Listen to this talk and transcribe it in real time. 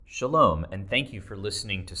Shalom, and thank you for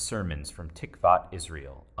listening to sermons from Tikvat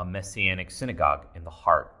Israel, a Messianic synagogue in the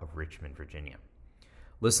heart of Richmond, Virginia.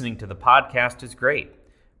 Listening to the podcast is great,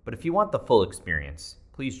 but if you want the full experience,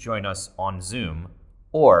 please join us on Zoom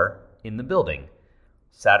or in the building,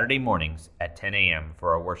 Saturday mornings at 10 a.m.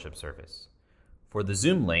 for our worship service. For the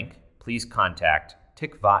Zoom link, please contact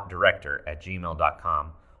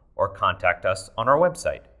tikvatdirector@gmail.com or contact us on our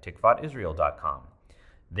website, tikvatisrael.com.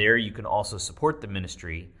 There you can also support the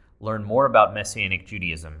ministry, learn more about Messianic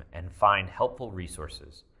Judaism, and find helpful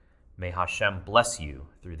resources. May Hashem bless you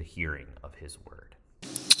through the hearing of His word.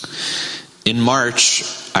 In March,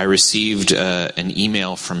 I received an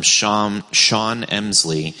email from Sean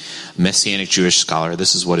Emsley, Messianic Jewish scholar.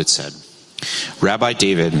 This is what it said. Rabbi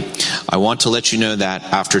David, I want to let you know that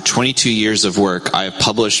after 22 years of work, I have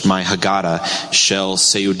published my Haggadah, Shel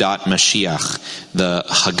Seudat Mashiach, the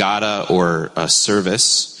Haggadah or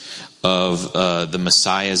service of the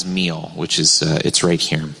Messiah's meal, which is, it's right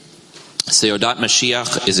here. Seudat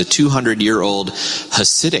Mashiach is a 200-year-old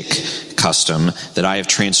Hasidic custom that I have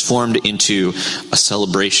transformed into a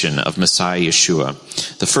celebration of Messiah Yeshua.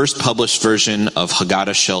 The first published version of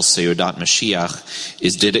Haggadah Shel Seudat Mashiach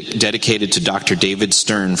is dedicated to Dr. David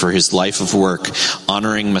Stern for his life of work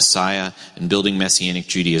honoring Messiah and building Messianic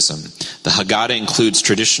Judaism. The Haggadah includes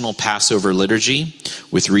traditional Passover liturgy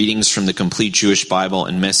with readings from the complete Jewish Bible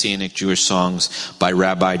and Messianic Jewish songs by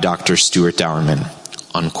Rabbi Dr. Stuart Dowerman.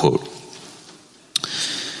 Unquote.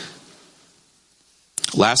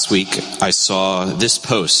 Last week, I saw this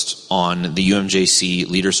post on the UMJC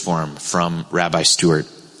Leaders Forum from Rabbi Stewart.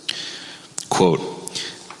 Quote,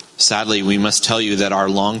 sadly, we must tell you that our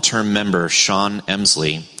long-term member, Sean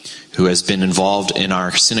Emsley, who has been involved in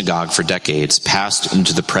our synagogue for decades, passed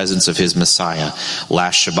into the presence of his Messiah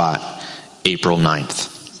last Shabbat, April 9th.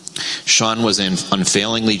 Sean was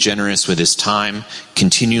unfailingly generous with his time,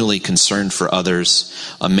 continually concerned for others,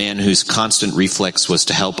 a man whose constant reflex was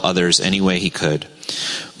to help others any way he could.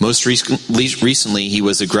 Most recently, he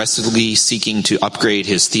was aggressively seeking to upgrade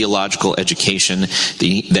his theological education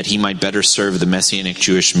that he might better serve the Messianic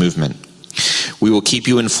Jewish movement. We will keep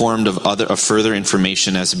you informed of further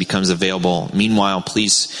information as it becomes available. Meanwhile,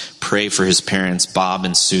 please pray for his parents, Bob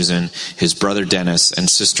and Susan, his brother Dennis, and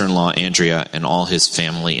sister-in-law Andrea, and all his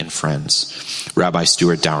family and friends. Rabbi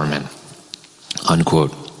Stuart Dowerman.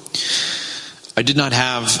 Unquote. I did not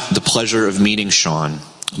have the pleasure of meeting Sean,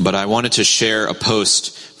 but I wanted to share a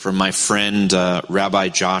post from my friend Rabbi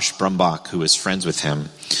Josh Brumbach, who is friends with him.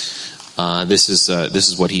 This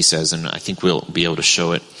is what he says, and I think we'll be able to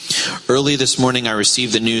show it. Early this morning, I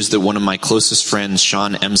received the news that one of my closest friends,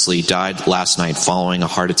 Sean Emsley, died last night following a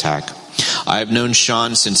heart attack. I have known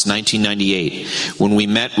Sean since 1998. When we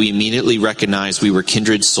met, we immediately recognized we were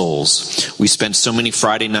kindred souls. We spent so many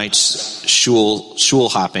Friday nights shul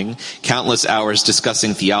hopping, countless hours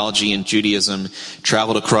discussing theology and Judaism,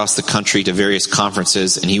 traveled across the country to various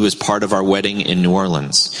conferences, and he was part of our wedding in New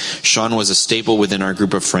Orleans. Sean was a staple within our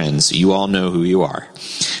group of friends. You all know who you are.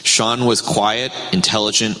 Sean was quiet,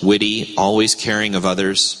 intelligent, witty, always caring of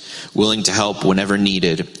others, willing to help whenever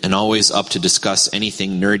needed, and always up to discuss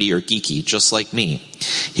anything nerdy or geeky, just like me.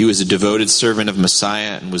 He was a devoted servant of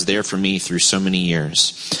Messiah and was there for me through so many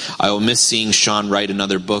years. I will miss seeing Sean write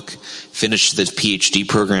another book, finish the PhD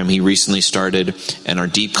program he recently started, and our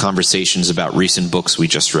deep conversations about recent books we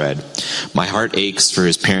just read. My heart aches for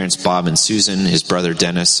his parents, Bob and Susan, his brother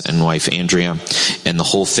Dennis, and wife Andrea, and the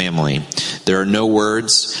whole family. There are no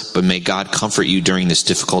words, but may God comfort you during this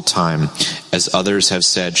difficult time. As others have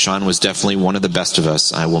said, Sean was definitely one of the best of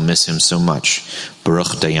us. I will miss him so much. Baruch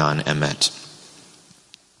Dayan Emet.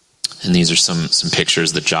 And these are some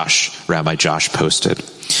pictures that Rabbi Josh posted.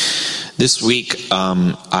 This week,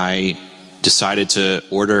 I decided to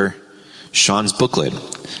order Sean's booklet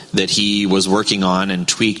that he was working on and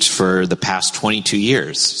tweaked for the past 22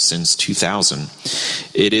 years, since 2000.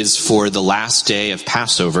 It is for the last day of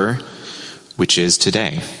Passover, which is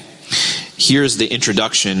today. Here's the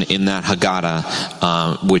introduction in that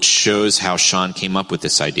Haggadah, which shows how Sean came up with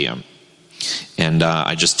this idea. And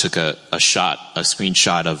I just took a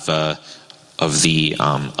screenshot of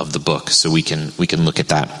the book, so we can look at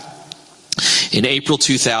that. In April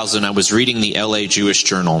 2000, I was reading the LA Jewish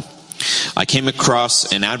Journal. I came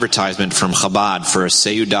across an advertisement from Chabad for a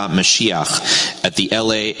Seudat Mashiach at the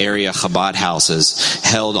LA area Chabad houses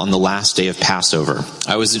held on the last day of Passover.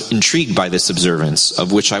 I was intrigued by this observance,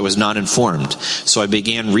 of which I was not informed, so I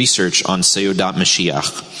began research on Seudat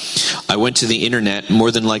Mashiach. I went to the internet, more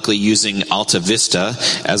than likely using Alta Vista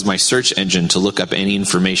as my search engine to look up any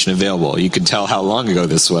information available. You can tell how long ago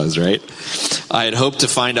this was, right? I had hoped to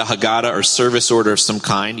find a Haggadah or service order of some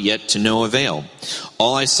kind, yet to no avail.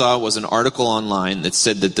 all I saw was an article online that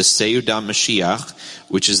said that the Seudah Mashiach,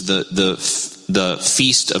 which is the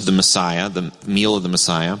feast of the Messiah, the meal of the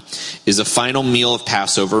Messiah, is a final meal of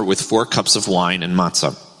Passover with 4 cups of wine and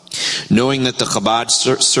matzah. Knowing that the Chabad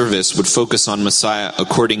service would focus on Messiah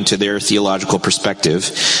according to their theological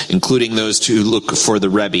perspective, including those who look for the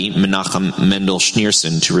Rabbi, Menachem Mendel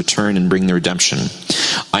Schneerson, to return and bring the redemption,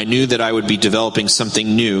 I knew that I would be developing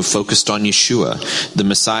something new focused on Yeshua, the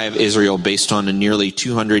Messiah of Israel, based on a nearly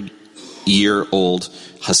 200-year-old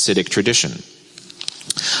Hasidic tradition.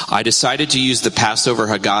 I decided to use the Passover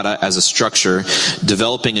Haggadah as a structure,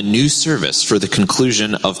 developing a new service for the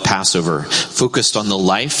conclusion of Passover, focused on the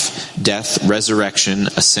life, death, resurrection,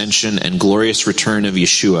 ascension, and glorious return of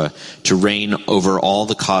Yeshua to reign over all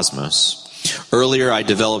the cosmos. Earlier, I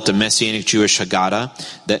developed a Messianic Jewish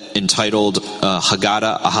Haggadah that entitled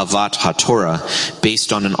Haggadah Ahavat HaTorah,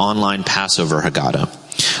 based on an online Passover Haggadah.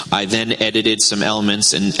 I then edited some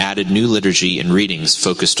elements and added new liturgy and readings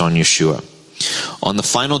focused on Yeshua. On the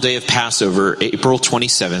final day of Passover, April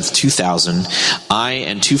 27th, 2000, I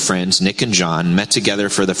and 2 friends, Nick and John, met together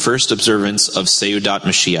for the first observance of Seudat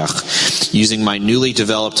Mashiach, using my newly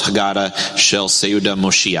developed Haggadah Shel Seudah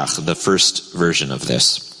Moshiach, the first version of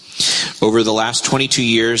this. Over the last 22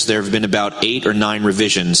 years, there have been about 8 or 9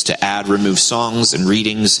 revisions to add, remove songs and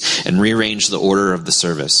readings, and rearrange the order of the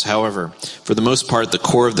service. However, for the most part, the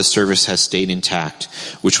core of the service has stayed intact,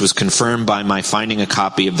 which was confirmed by my finding a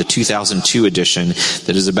copy of the 2002 edition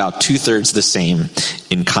that is about 2/3 the same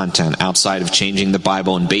in content, outside of changing the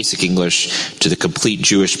Bible in basic English to the complete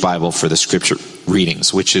Jewish Bible for the scripture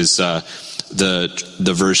readings, which is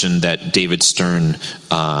the version that David Stern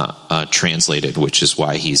translated, which is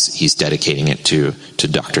why he's dedicating it to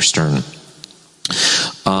Dr. Stern.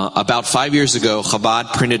 About 5 years ago,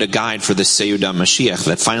 Chabad printed a guide for the Seudah Mashiach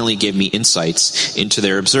that finally gave me insights into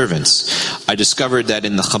their observance. I discovered that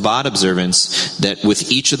in the Chabad observance, that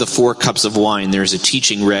with each of the 4 cups of wine, there is a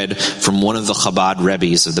teaching read from one of the Chabad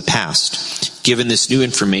Rebbes of the past. Given this new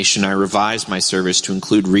information, I revised my service to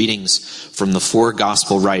include readings from the 4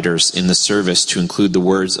 gospel writers in the service to include the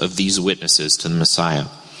words of these witnesses to the Messiah.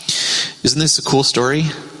 Isn't this a cool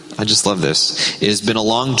story? I just love this. It has been a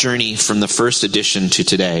long journey from the first edition to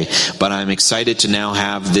today, but I'm excited to now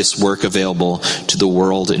have this work available to the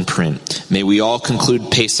world in print. May we all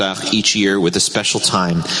conclude Pesach each year with a special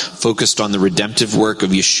time focused on the redemptive work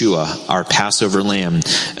of Yeshua, our Passover lamb,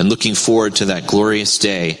 and looking forward to that glorious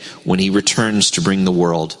day when he returns to bring the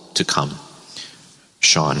world to come.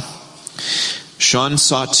 Sean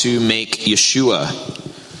sought to make Yeshua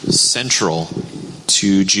central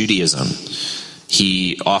to Judaism.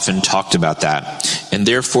 He often talked about that, and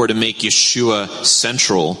therefore to make Yeshua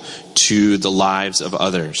central to the lives of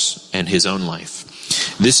others and his own life.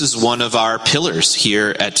 This is one of our pillars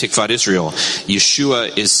here at Tikvat Israel.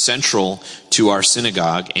 Yeshua is central to our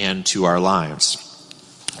synagogue and to our lives.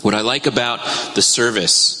 What I like about the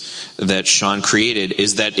service that Sean created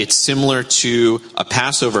is that it's similar to a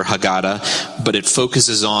Passover Haggadah, but it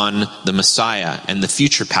focuses on the Messiah and the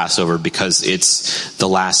future Passover because it's the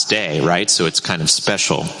last day, right? So it's kind of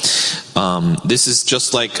special. This is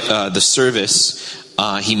just like the service.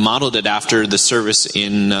 He modeled it after the service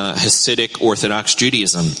in Hasidic Orthodox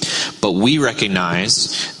Judaism. But we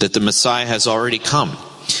recognize that the Messiah has already come.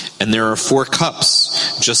 And there are 4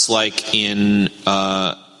 cups, just like in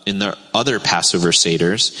the other Passover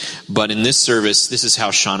Seders. But in this service, this is how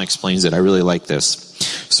Sean explains it. I really like this.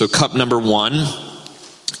 So cup number 1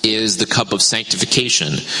 is the cup of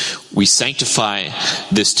sanctification. We sanctify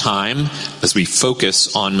this time as we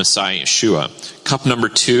focus on Messiah Yeshua. Cup number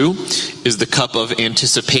 2 is the cup of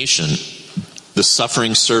anticipation, the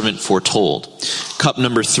suffering servant foretold. Cup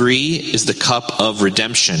number 3 is the cup of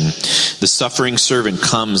redemption. The suffering servant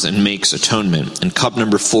comes and makes atonement. And cup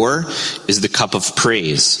number 4 is the cup of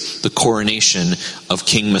praise, the coronation of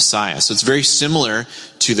King Messiah. So it's very similar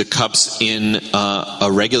to the cups in a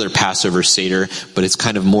regular Passover Seder, but it's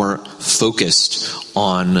kind of more focused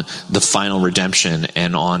on the final redemption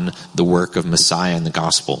and on the work of Messiah in the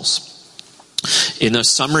Gospels. In the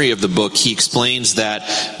summary of the book, he explains that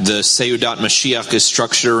the Seudat Mashiach is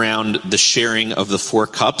structured around the sharing of the 4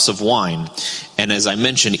 cups of wine. And as I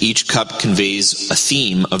mentioned, each cup conveys a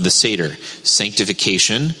theme of the Seder: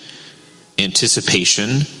 sanctification,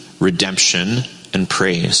 anticipation, redemption, and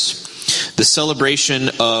praise. The celebration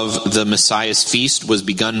of the Messiah's feast was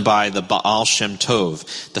begun by the Baal Shem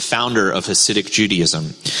Tov, the founder of Hasidic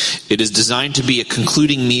Judaism. It is designed to be a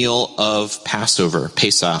concluding meal of Passover,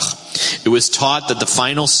 Pesach. It was taught that the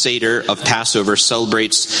final Seder of Passover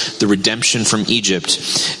celebrates the redemption from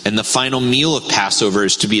Egypt, and the final meal of Passover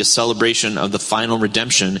is to be a celebration of the final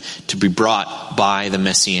redemption to be brought by the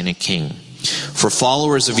Messianic King. For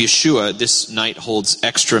followers of Yeshua, this night holds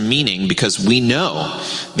extra meaning because we know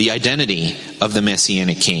the identity of the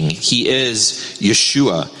Messianic King. He is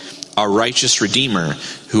Yeshua, our righteous Redeemer,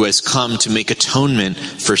 who has come to make atonement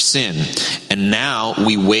for sin. And now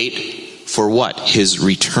we wait for what? His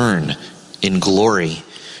return in glory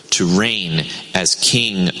to reign as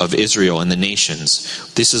King of Israel and the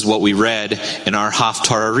nations. This is what we read in our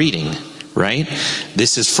Haftarah reading. Right?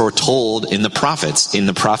 This is foretold in the prophets, in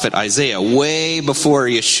the prophet Isaiah, way before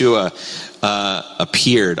Yeshua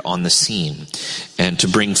appeared on the scene, and to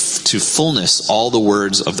bring to fullness all the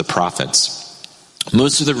words of the prophets.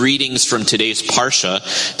 Most of the readings from today's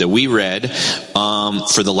Parsha that we read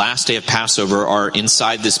for the last day of Passover are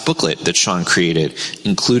inside this booklet that Sean created,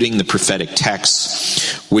 including the prophetic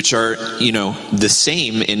texts, which are, the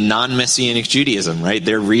same in non-Messianic Judaism, right?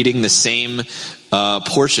 They're reading the same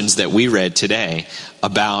portions that we read today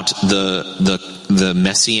about the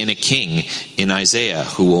Messianic King in Isaiah,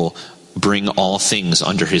 who will bring all things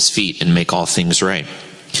under his feet and make all things right.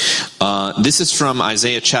 This is from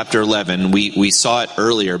Isaiah chapter 11. We saw it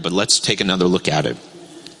earlier, but let's take another look at it.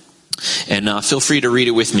 And feel free to read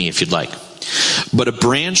it with me if you'd like. But a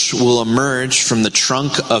branch will emerge from the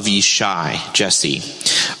trunk of Yeshai, Jesse.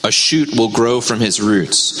 A shoot will grow from his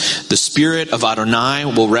roots. The spirit of Adonai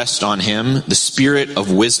will rest on him, the spirit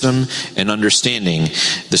of wisdom and understanding,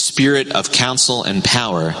 the spirit of counsel and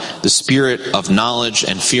power, the spirit of knowledge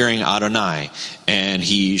and fearing Adonai. And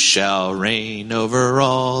he shall reign over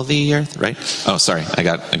all the earth, right? Oh, sorry, I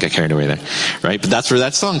got carried away there, right? But that's where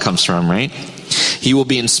that song comes from, right? He will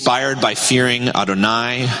be inspired by fearing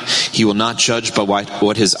Adonai. He will not judge by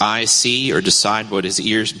what his eyes see or decide by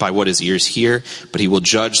what his ears hear, but he will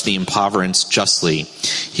judge the impoverished justly.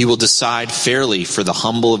 He will decide fairly for the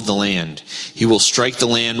humble of the land. He will strike the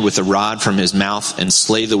land with a rod from his mouth and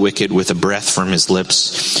slay the wicked with a breath from his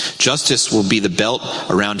lips. Justice will be the belt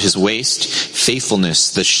around his waist,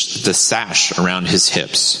 faithfulness the sash around his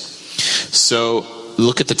hips. So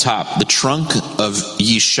look at the top. The trunk of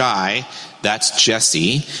Yeshai, that's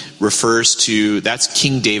Jesse, that's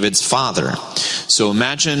King David's father. So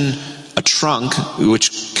imagine a trunk,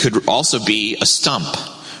 which could also be a stump,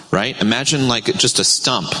 right? Imagine like just a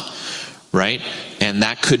stump, right? And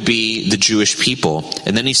that could be the Jewish people.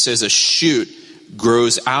 And then he says a shoot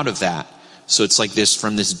grows out of that. So it's like this,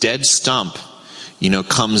 from this dead stump,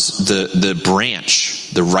 comes the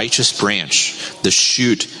branch, the righteous branch, the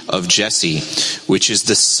shoot of Jesse, which is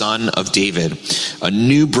the son of David. A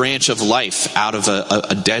new branch of life out of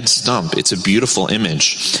a dead stump. It's a beautiful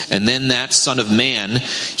image. And then that Son of Man,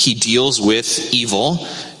 he deals with evil,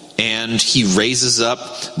 and he raises up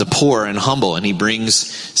the poor and humble, and he brings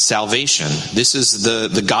salvation. This is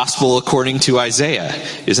the gospel according to Isaiah.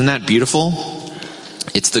 Isn't that beautiful?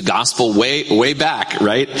 It's the gospel way back,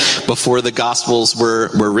 right? Before the gospels were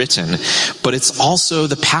written. But it's also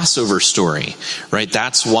the Passover story, right?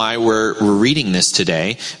 That's why we're reading this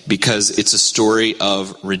today, because it's a story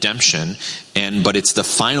of redemption, but it's the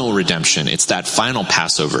final redemption. It's that final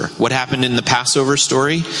Passover. What happened in the Passover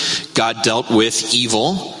story? God dealt with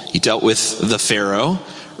evil. He dealt with the Pharaoh,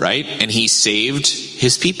 right? And he saved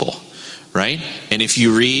his people, right? And if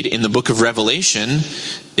you read in the book of Revelation,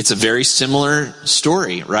 it's a very similar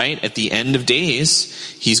story, right? At the end of days,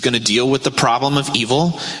 he's going to deal with the problem of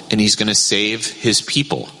evil, and he's going to save his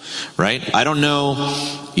people, right? I don't know,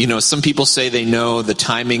 some people say they know the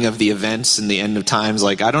timing of the events in the end of times.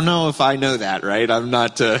 Like, I don't know if I know that, right?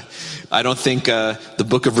 I don't think the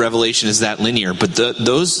book of Revelation is that linear, but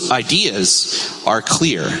those ideas are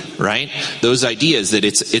clear, right? Those ideas that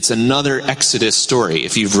it's another Exodus story.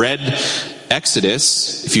 If you've read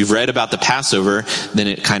Exodus, if you've read about the Passover, then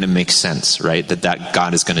it kind of makes sense, right? That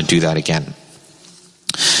God is going to do that again.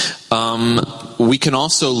 We can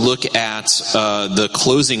also look at the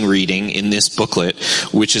closing reading in this booklet,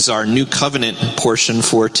 which is our New Covenant portion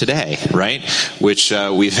for today, right? Which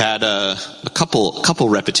we've had a couple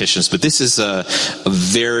repetitions, but this is a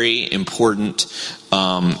very important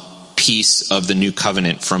piece of the New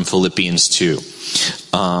Covenant from Philippians 2.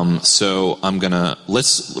 So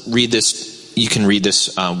let's read this. You can read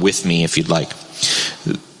this with me if you'd like.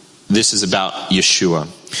 This is about Yeshua.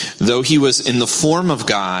 Though he was in the form of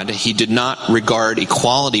God, he did not regard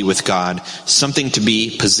equality with God something to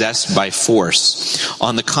be possessed by force.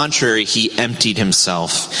 On the contrary, he emptied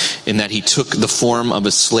himself in that he took the form of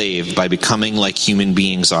a slave by becoming like human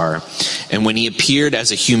beings are. And when he appeared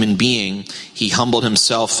as a human being, he humbled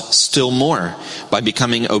himself still more by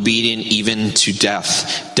becoming obedient even to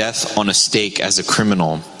death on a stake as a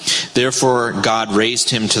criminal. Therefore, God raised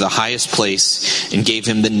him to the highest place and gave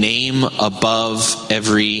him the name above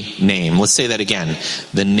every name. Let's say that again.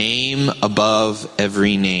 The name above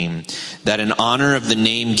every name. That in honor of the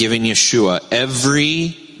name given Yeshua,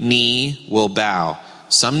 every knee will bow.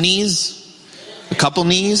 Some knees? A couple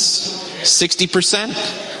knees?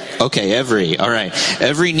 60%? Okay, all right.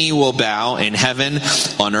 Every knee will bow in heaven,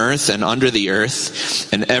 on earth, and under the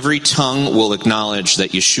earth, and every tongue will acknowledge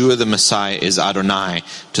that Yeshua the Messiah is Adonai,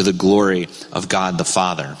 to the glory of God the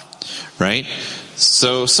Father. Right?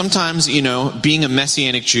 So sometimes, being a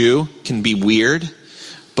Messianic Jew can be weird,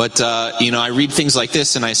 but, I read things like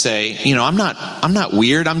this and I say, I'm not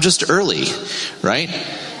weird, I'm just early, right?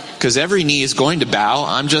 Because every knee is going to bow.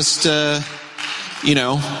 I'm just,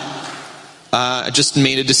 I just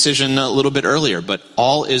made a decision a little bit earlier, but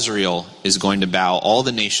all Israel is going to bow. All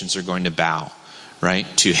the nations are going to bow, right,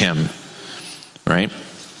 to him, right?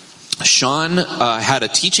 Sean had a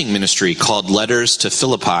teaching ministry called Letters to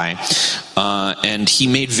Philippi, and he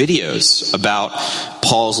made videos about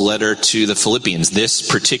Paul's letter to the Philippians. This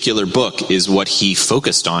particular book is what he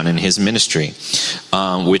focused on in his ministry,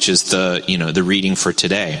 which is the reading for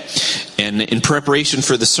today. And in preparation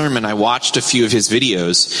for the sermon, I watched a few of his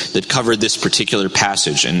videos that covered this particular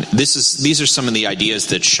passage, and these are some of the ideas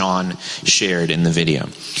that Sean shared in the video.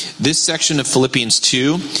 This section of Philippians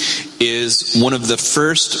 2 is one of the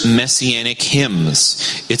first Messianic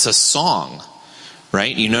hymns. It's a song,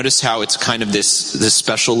 right? You notice how it's kind of this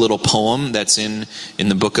special little poem that's in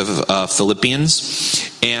the book of Philippians.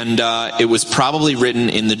 And it was probably written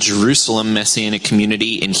in the Jerusalem Messianic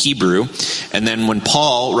community in Hebrew. And then when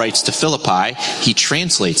Paul writes to Philippi, he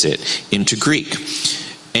translates it into Greek.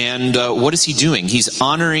 And what is he doing? He's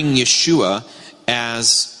honoring Yeshua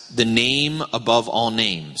as the name above all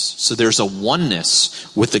names. So there's a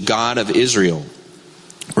oneness with the God of Israel,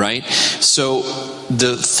 right? So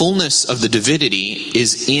the fullness of the divinity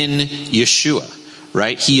is in Yeshua,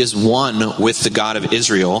 right? He is one with the God of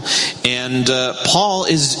Israel. And Paul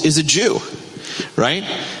is a Jew, right?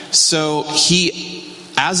 So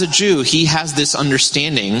as a Jew, he has this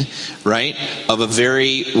understanding, right, of a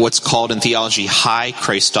very, what's called in theology, high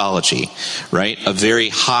Christology, right? A very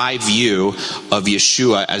high view of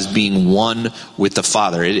Yeshua as being one with the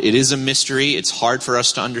Father. It is a mystery. It's hard for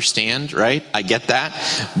us to understand, right? I get that.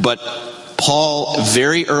 But Paul,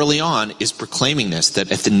 very early on, is proclaiming this,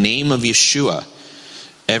 that at the name of Yeshua,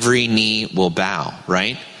 every knee will bow,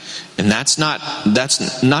 right? And that's not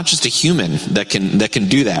just a human that can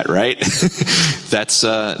do that, right?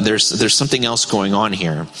 There's something else going on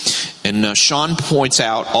here. And Sean points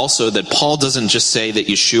out also that Paul doesn't just say that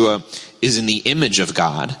Yeshua is in the image of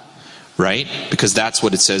God, right? Because that's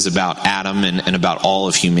what it says about Adam and about all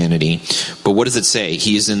of humanity. But what does it say?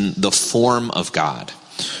 He is in the form of God,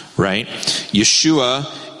 right?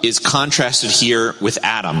 Yeshua is contrasted here with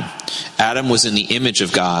Adam. Adam was in the image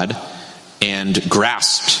of God and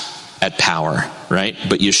grasped at power, right?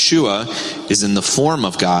 But Yeshua is in the form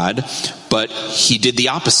of God, but he did the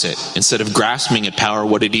opposite. Instead of grasping at power,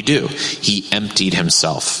 what did he do? He emptied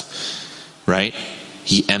himself, right?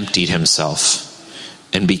 He emptied himself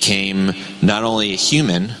and became not only a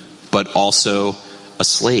human, but also a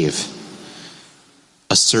slave,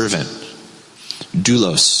 a servant.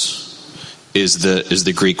 Doulos is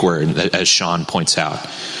the Greek word, as Sean points out.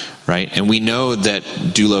 Right? And we know that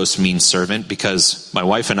doulos means servant because my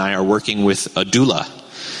wife and I are working with a doula,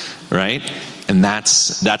 right? And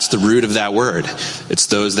that's the root of that word. It's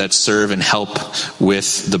those that serve and help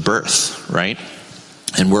with the birth, right?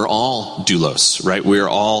 And we're all doulos, right? We're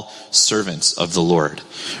all servants of the Lord,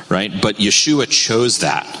 right? But Yeshua chose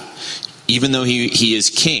that. Even though he is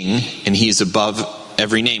king and he is above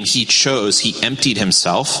every name, he emptied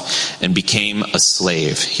himself and became a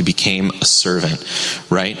slave. He became a servant,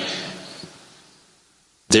 right?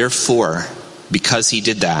 Therefore, because he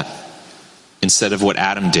did that, instead of what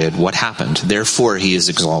Adam did, what happened? Therefore, he is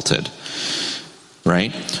exalted,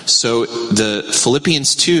 right? So the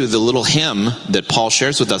Philippians 2, the little hymn that Paul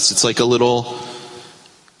shares with us, it's like a little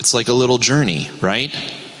journey, right?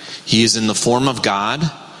 He is in the form of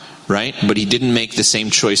God, right? But he didn't make the same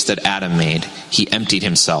choice that Adam made. He emptied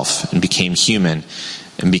himself and became human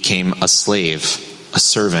and became a slave, a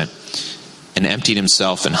servant. and emptied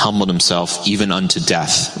himself and humbled himself even unto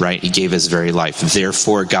death, right? He gave his very life.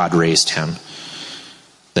 Therefore God raised him,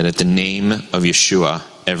 that at the name of Yeshua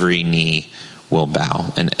every knee will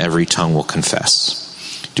bow and every tongue will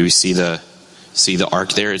confess. Do we see the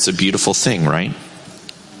arc there? It's a beautiful thing, right?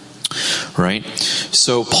 Right?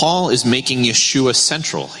 So Paul is making Yeshua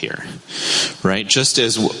central here, right? Just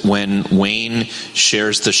as when Wein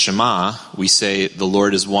shares the Shema, we say the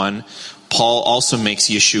Lord is one. Paul also makes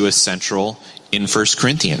Yeshua central in 1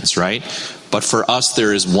 Corinthians, right? But for us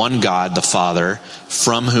there is one God, the Father,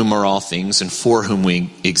 from whom are all things and for whom we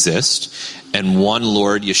exist, and one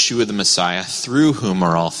Lord, Yeshua the Messiah, through whom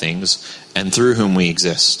are all things and through whom we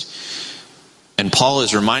exist. And Paul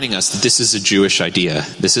is reminding us that this is a Jewish idea.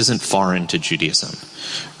 This isn't foreign to Judaism,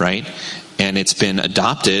 right? And it's been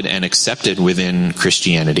adopted and accepted within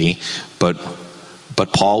Christianity, but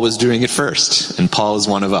Paul was doing it first, and Paul is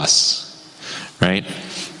one of us, right?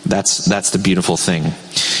 That's the beautiful thing.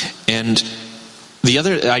 And the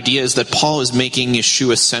other idea is that Paul is making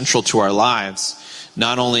Yeshua central to our lives,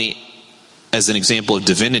 not only as an example of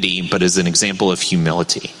divinity, but as an example of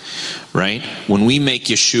humility, right? When we make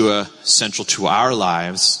Yeshua central to our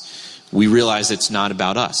lives, we realize it's not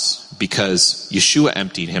about us, because Yeshua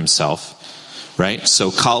emptied himself, right?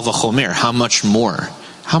 So kal v'chomer, how much more?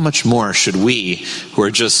 How much more should we, who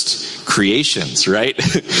are just creations, right?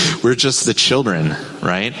 We're just the children,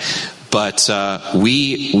 right? But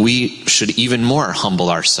we should even more humble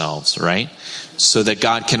ourselves, right? So that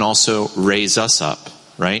God can also raise us up,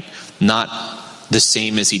 right? Not the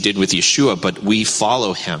same as he did with Yeshua, but we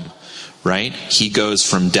follow him, right? He goes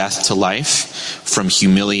from death to life, from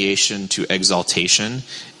humiliation to exaltation.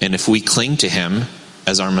 And if we cling to him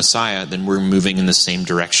as our Messiah, then we're moving in the same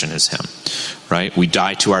direction as him, right? We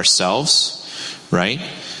die to ourselves, right?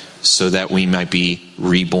 So that we might be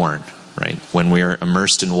reborn, right? When we are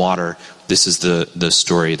immersed in water, this is the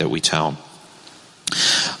story that we tell.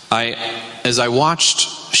 As I watched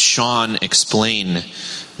Sean explain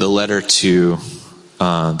the letter to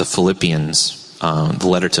the Philippians, the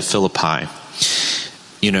letter to Philippi,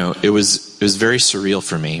 it was very surreal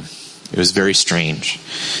for me. It was very strange,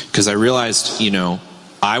 because I realized,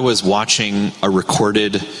 I was watching a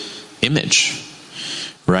recorded image,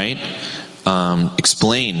 right?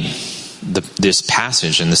 Explain this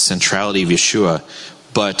passage and the centrality of Yeshua,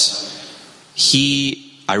 but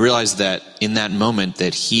I realized that in that moment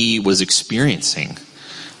that he was experiencing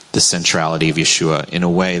the centrality of Yeshua in a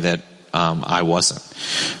way that I wasn't,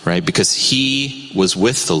 right? Because he was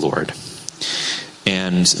with the Lord.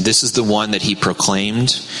 And this is the one that he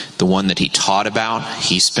proclaimed, the one that he taught about.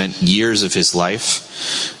 He spent years of his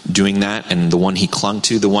life doing that, and the one he clung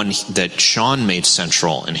to, the one that Sean made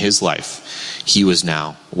central in his life, he was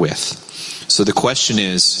now with. So the question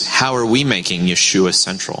is, how are we making Yeshua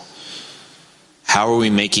central? How are we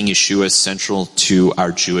making Yeshua central to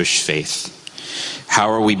our Jewish faith?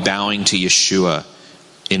 How are we bowing to Yeshua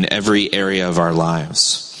in every area of our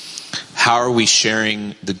lives? How are we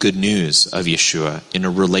sharing the good news of Yeshua in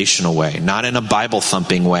a relational way? Not in a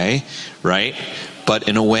Bible-thumping way, right? But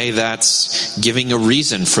in a way that's giving a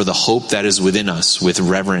reason for the hope that is within us with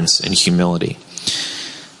reverence and humility,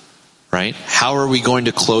 right? How are we going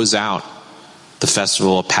to close out the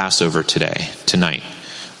festival of Passover tonight?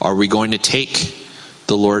 Are we going to take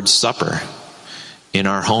the Lord's Supper in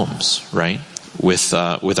our homes, right? With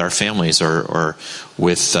our families or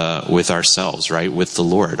with ourselves, right? With the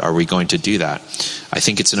Lord. Are we going to do that? I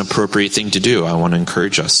think it's an appropriate thing to do. I want to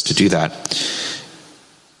encourage us to do that.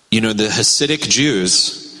 The Hasidic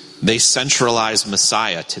Jews, they centralize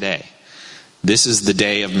Messiah today. This is the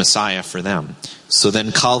day of Messiah for them. So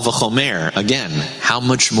then kal v'chomer, again, how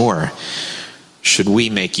much more should we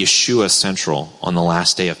make Yeshua central on the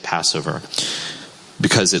last day of Passover?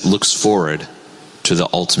 Because it looks forward to the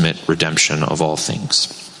ultimate redemption of all things.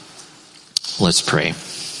 Let's pray.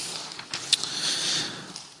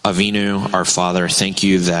 Avinu, our Father, thank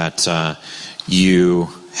you that you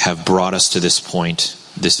have brought us to this point,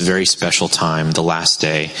 this very special time, the last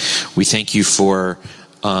day. We thank you for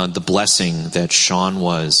the blessing that Sean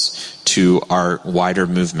was to our wider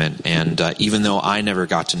movement. And even though I never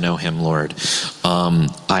got to know him, Lord,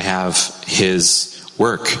 I have his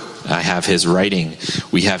work, I have his writing,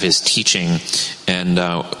 we have his teaching, and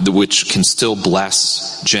which can still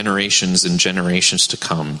bless generations and generations to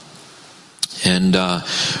come. And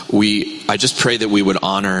I just pray that we would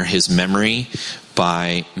honor his memory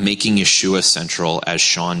by making Yeshua central as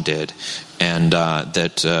Sean did, and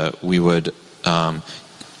that we would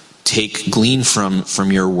glean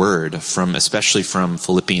from your word, especially from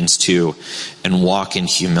Philippians 2, and walk in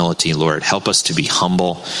humility, Lord. Help us to be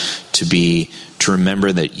humble, to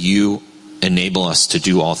remember that you enable us to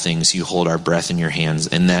do all things. You hold our breath in your hands,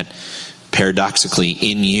 and that paradoxically,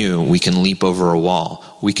 in you, we can leap over a wall.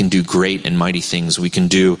 We can do great and mighty things. We can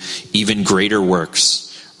do even greater works,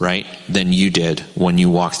 right, than you did when you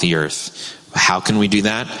walked the earth. How can we do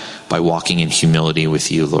that? By walking in humility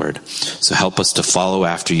with you, Lord. So help us to follow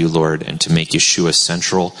after you, Lord, and to make Yeshua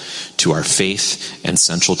central to our faith and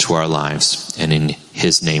central to our lives. And in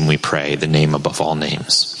his name we pray, the name above all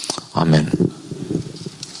names. Amen.